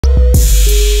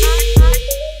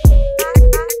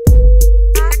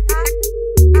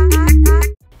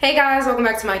Hey guys, welcome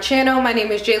back to my channel. My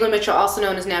name is Jayla Mitchell, also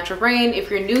known as NaturalReign. If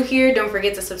you're new here, don't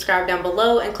forget to subscribe down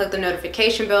below and click the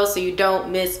notification bell so you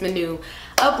don't miss my new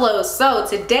uploads. So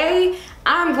today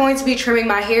I'm going to be trimming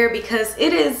my hair because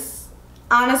it is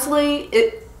honestly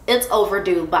it's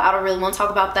overdue, but I don't really want to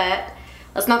talk about that.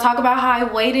 Let's not talk about how I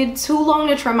waited too long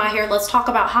to trim my hair. Let's talk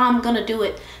about how I'm gonna do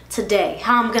it today,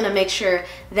 how I'm gonna make sure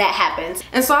that happens.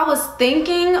 And so I was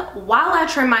thinking while I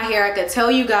trim my hair, I could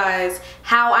tell you guys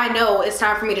how I know it's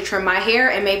time for me to trim my hair,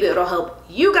 and maybe it'll help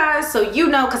you guys so you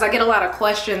know, because I get a lot of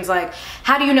questions like,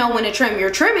 how do you know when to trim? You're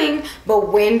trimming,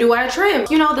 but when do I trim?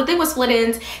 You know, the thing with split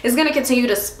ends is gonna continue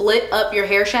to split up your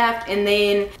hair shaft, and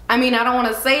then, I mean, I don't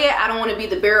wanna say it, I don't wanna be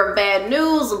the bearer of bad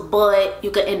news, but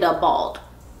you could end up bald.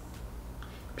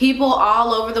 People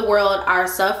all over the world are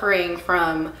suffering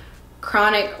from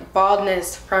chronic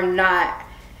baldness from not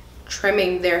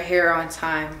trimming their hair on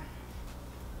time.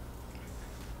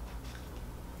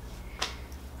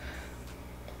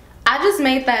 I just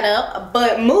made that up,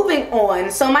 but moving on.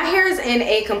 So my hair is in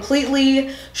a completely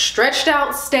stretched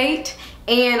out state,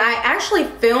 and I actually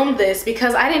filmed this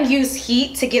because I didn't use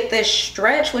heat to get this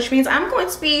stretch, which means I'm going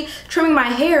to be trimming my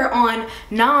hair on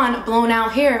non-blown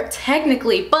out hair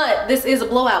technically, but this is a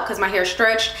blowout because my hair is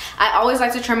stretched. I always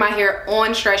like to trim my hair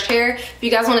on stretched hair. If you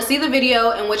guys want to see the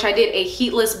video in which I did a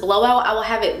heatless blowout, I will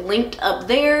have it linked up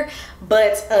there,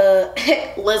 but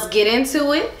let's get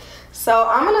into it. So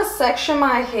I'm gonna section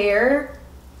my hair.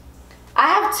 I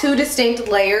have two distinct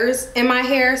layers in my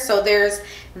hair. So there's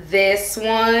this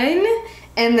one,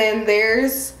 and then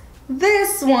there's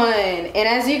this one. And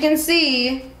as you can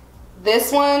see,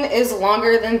 this one is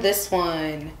longer than this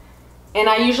one. And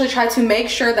I usually try to make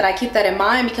sure that I keep that in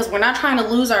mind because we're not trying to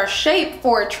lose our shape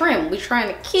for a trim. We're trying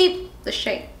to keep the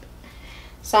shape.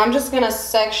 So I'm just gonna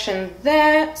section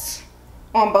that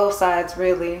on both sides,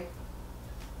 really.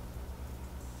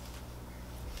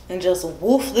 And just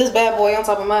woof this bad boy on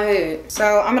top of my head.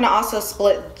 So I'm gonna also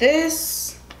split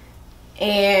this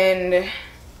and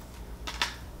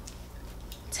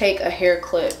take a hair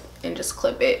clip and just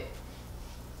clip it.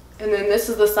 And then this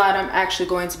is the side I'm actually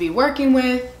going to be working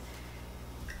with.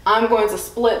 I'm going to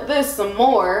split this some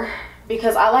more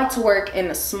because I like to work in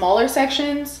the smaller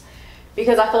sections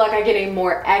because I feel like I get a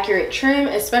more accurate trim,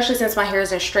 especially since my hair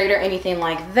isn't straight or anything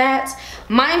like that.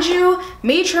 Mind you,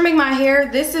 me trimming my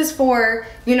hair, this is for,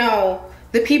 you know,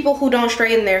 the people who don't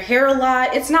straighten their hair a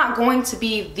lot. It's not going to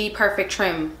be the perfect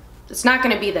trim. It's not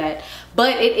going to be that,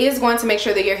 but it is going to make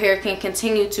sure that your hair can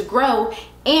continue to grow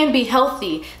and be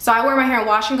healthy. So I wear my hair in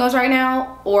wash and goes right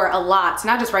now, or a lot,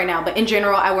 not just right now, but in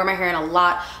general, I wear my hair in a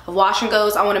lot of wash and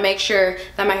goes. I want to make sure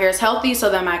that my hair is healthy so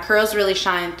that my curls really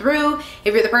shine through.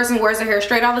 If you're the person who wears their hair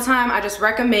straight all the time, I just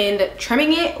recommend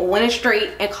trimming it when it's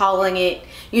straight and calling it,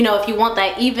 you know, if you want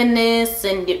that evenness,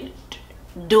 and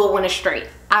do it when it's straight.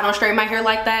 I don't straighten my hair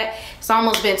like that. It's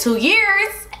almost been 2 years.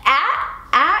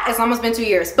 It's almost been 2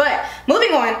 years, but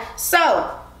moving on.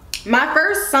 So my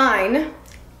first sign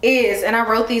is, and I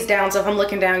wrote these down, so if I'm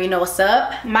looking down, you know what's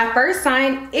up. My first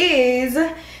sign is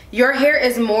your hair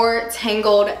is more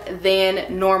tangled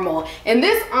than normal. And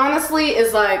this honestly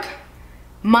is like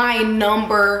my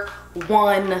number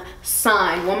one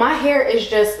sign. When my hair is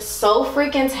just so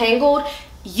freaking tangled,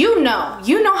 you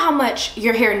know how much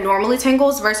your hair normally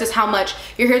tangles versus how much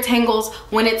your hair tangles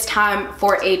when it's time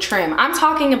for a trim. I'm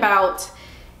talking about,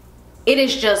 it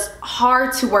is just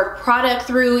hard to work product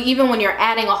through. Even when you're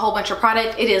adding a whole bunch of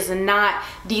product, it is not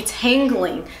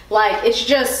detangling. Like, it's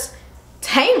just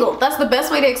tangled. That's the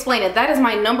best way to explain it. That is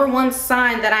my number one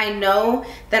sign that I know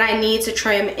that I need to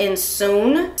trim in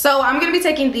soon. So I'm gonna be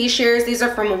taking these shears. These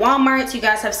are from Walmart. You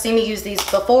guys have seen me use these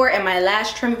before in my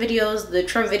last trim videos, the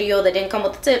trim video that didn't come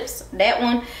with the tips, that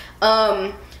one.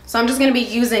 So I'm just gonna be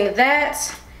using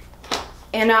that,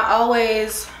 and I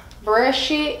always brush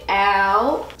it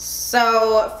out.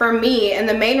 So for me, and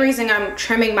the main reason I'm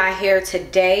trimming my hair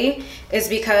today is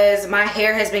because my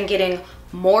hair has been getting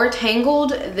more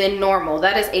tangled than normal.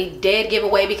 That is a dead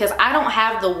giveaway because I don't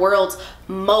have the world's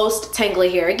most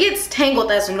tangly hair. It gets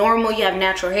tangled, that's normal. You have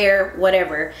natural hair,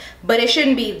 whatever, but it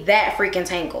shouldn't be that freaking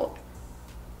tangled.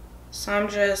 So I'm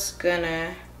just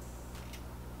gonna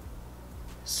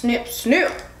snip,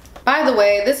 snip. By the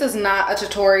way, this is not a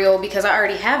tutorial because I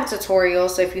already have a tutorial.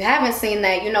 So if you haven't seen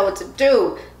that, you know what to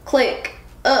do. Click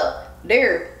up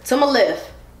there to my left.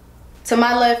 To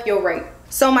my left, you're right.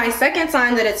 So my second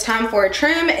sign that it's time for a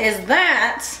trim is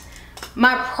that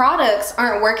my products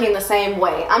aren't working the same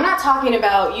way. I'm not talking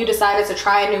about you decided to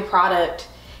try a new product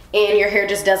and your hair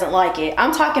just doesn't like it.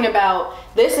 I'm talking about,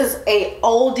 this is a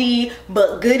oldie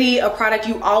but goodie, a product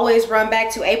you always run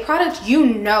back to, a product you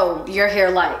know your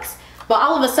hair likes, but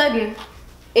all of a sudden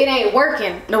it ain't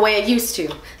working the way it used to.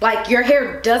 Like, your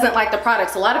hair doesn't like the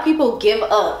products. A lot of people give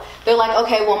up. They're like,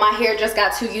 okay, well, my hair just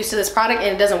got too used to this product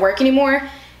and it doesn't work anymore.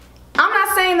 I'm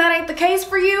not saying that ain't the case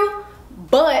for you,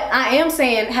 but I am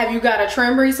saying, have you got a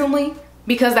trim recently?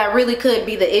 Because that really could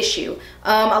be the issue.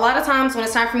 A lot of times when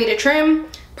it's time for me to trim,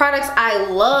 products I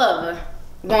love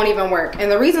won't even work. And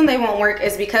the reason they won't work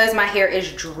is because my hair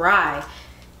is dry.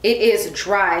 It is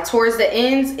dry. Towards the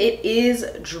ends, it is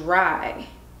dry.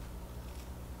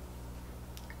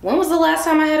 When was the last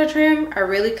time I had a trim? I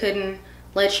really couldn't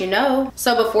let you know.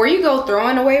 So before you go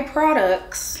throwing away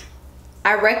products,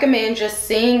 I recommend just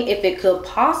seeing if it could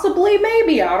possibly,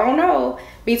 maybe, I don't know,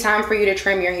 be time for you to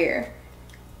trim your hair.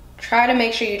 Try to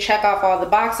make sure you check off all the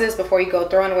boxes before you go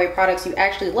throwing away products you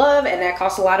actually love, and that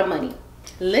costs a lot of money.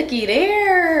 Looky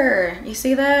there. You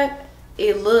see that?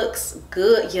 It looks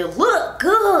good. You look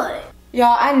good.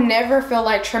 Y'all, I never feel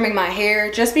like trimming my hair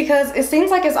just because it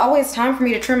seems like it's always time for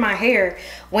me to trim my hair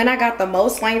when I got the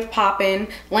most length popping,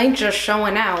 length just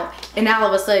showing out, and now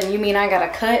all of a sudden you mean I gotta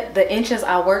cut the inches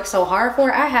I worked so hard for?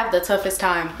 I have the toughest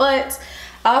time, but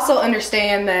I also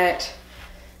understand that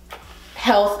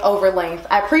health over length.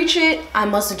 I preach it, I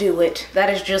must do it. That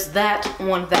is just that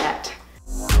on that.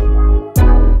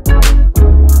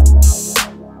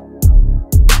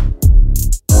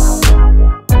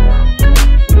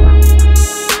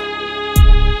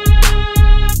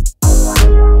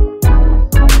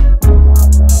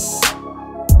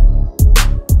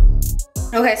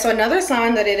 Okay, so another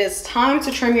sign that it is time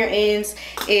to trim your ends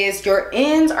is your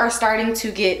ends are starting to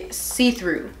get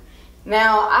see-through.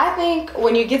 Now, I think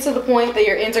when you get to the point that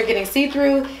your ends are getting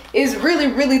see-through, is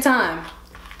really time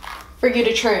for you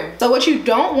to trim. So what you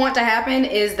don't want to happen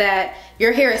is that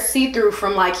your hair is see-through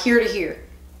from like here to here.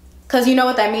 Cause you know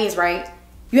what that means, right?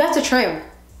 You have to trim.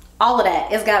 All of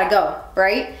that, it's gotta go,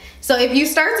 right? So if you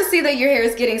start to see that your hair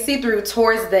is getting see-through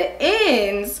towards the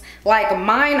ends, like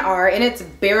mine are, and it's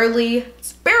barely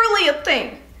a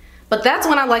thing. But that's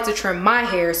when I like to trim my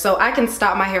hair so I can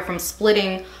stop my hair from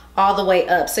splitting all the way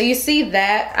up. So you see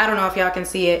that, I don't know if y'all can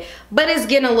see it, but it's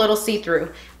getting a little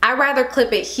see-through. I'd rather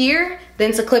clip it here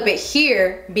than to clip it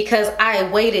here because I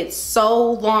waited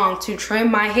so long to trim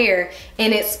my hair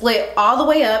and it split all the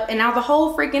way up and now the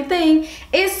whole freaking thing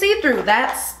is see-through.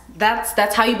 That's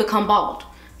how you become bald.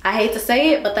 I hate to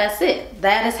say it, but that's it.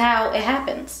 That is how it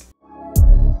happens.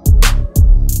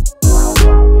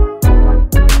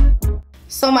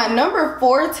 So my number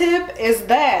 4 tip is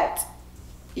that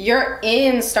your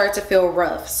ends start to feel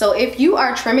rough. So if you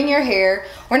are trimming your hair,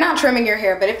 or not trimming your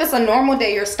hair, but if it's a normal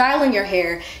day, you're styling your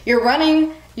hair, you're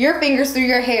running your fingers through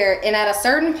your hair, and at a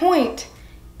certain point,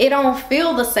 it don't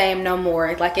feel the same no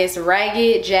more. Like it's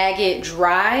ragged, jagged,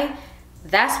 dry.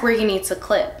 That's where you need to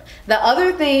clip. The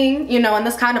other thing, you know, and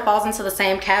this kind of falls into the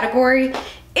same category,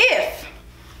 if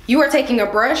you are taking a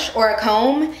brush or a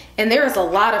comb and there is a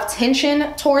lot of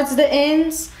tension towards the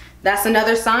ends, that's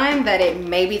another sign that it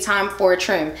may be time for a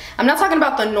trim. I'm not talking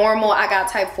about the normal, I got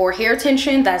type 4 hair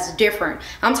tension, that's different.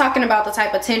 I'm talking about the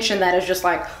type of tension that is just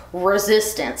like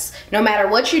resistance. No matter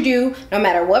what you do, no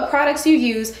matter what products you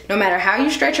use, no matter how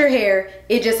you stretch your hair,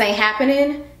 it just ain't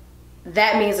happening.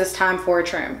 That means it's time for a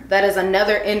trim. That is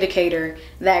another indicator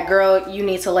that, girl, you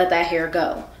need to let that hair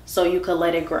go so you could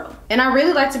let it grow. And I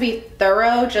really like to be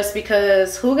thorough just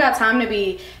because who got time to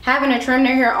be having to trim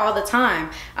their hair all the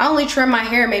time? I only trim my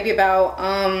hair maybe about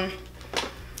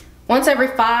once every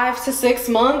 5 to 6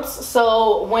 months.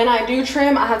 So when I do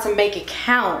trim, I have to make it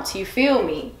count, you feel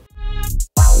me?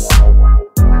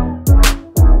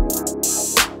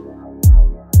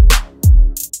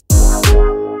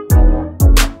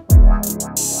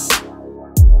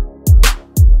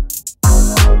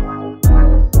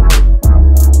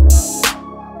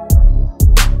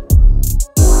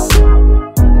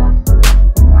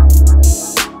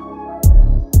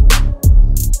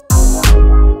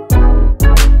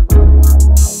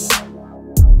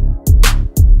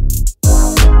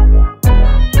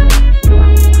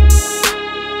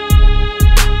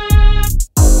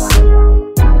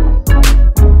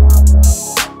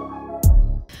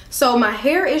 So my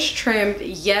hair is trimmed,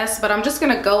 yes, but I'm just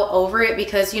gonna go over it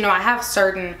because, you know, I have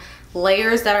certain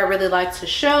layers that I really like to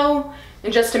show.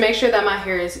 And just to make sure that my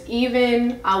hair is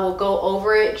even, I will go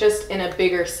over it just in a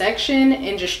bigger section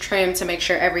and just trim to make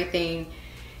sure everything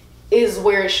is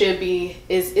where it should be,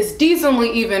 is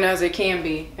decently even as it can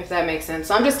be, if that makes sense.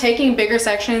 So I'm just taking bigger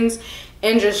sections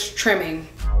and just trimming.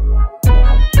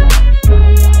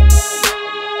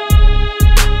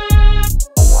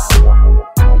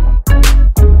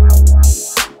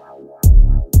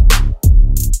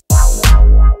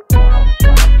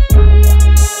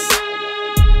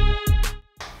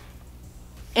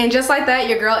 And just like that,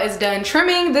 your girl is done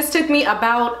trimming. This took me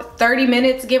about 30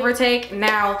 minutes, give or take.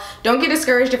 Now, don't get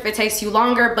discouraged if it takes you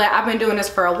longer, but I've been doing this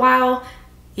for a while.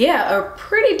 Yeah, a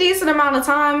pretty decent amount of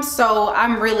time, so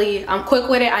I'm quick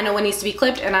with it. I know it needs to be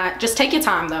clipped, and I just take your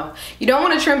time though. You don't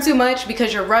want to trim too much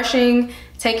because you're rushing.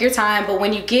 Take your time, but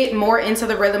when you get more into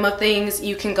the rhythm of things,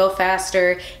 you can go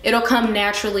faster. It'll come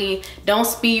naturally. Don't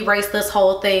speed race this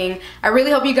whole thing. I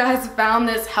really hope you guys found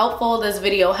this helpful, this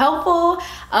video helpful,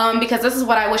 because this is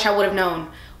what I wish I would have known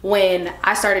when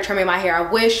I started trimming my hair. I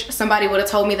wish somebody would have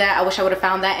told me that. I wish I would have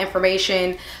found that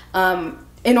information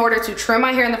in order to trim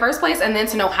my hair in the first place, and then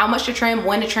to know how much to trim,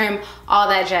 when to trim, all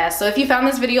that jazz. So if you found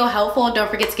this video helpful, don't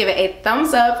forget to give it a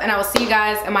thumbs up, and I will see you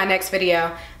guys in my next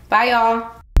video. Bye,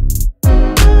 y'all.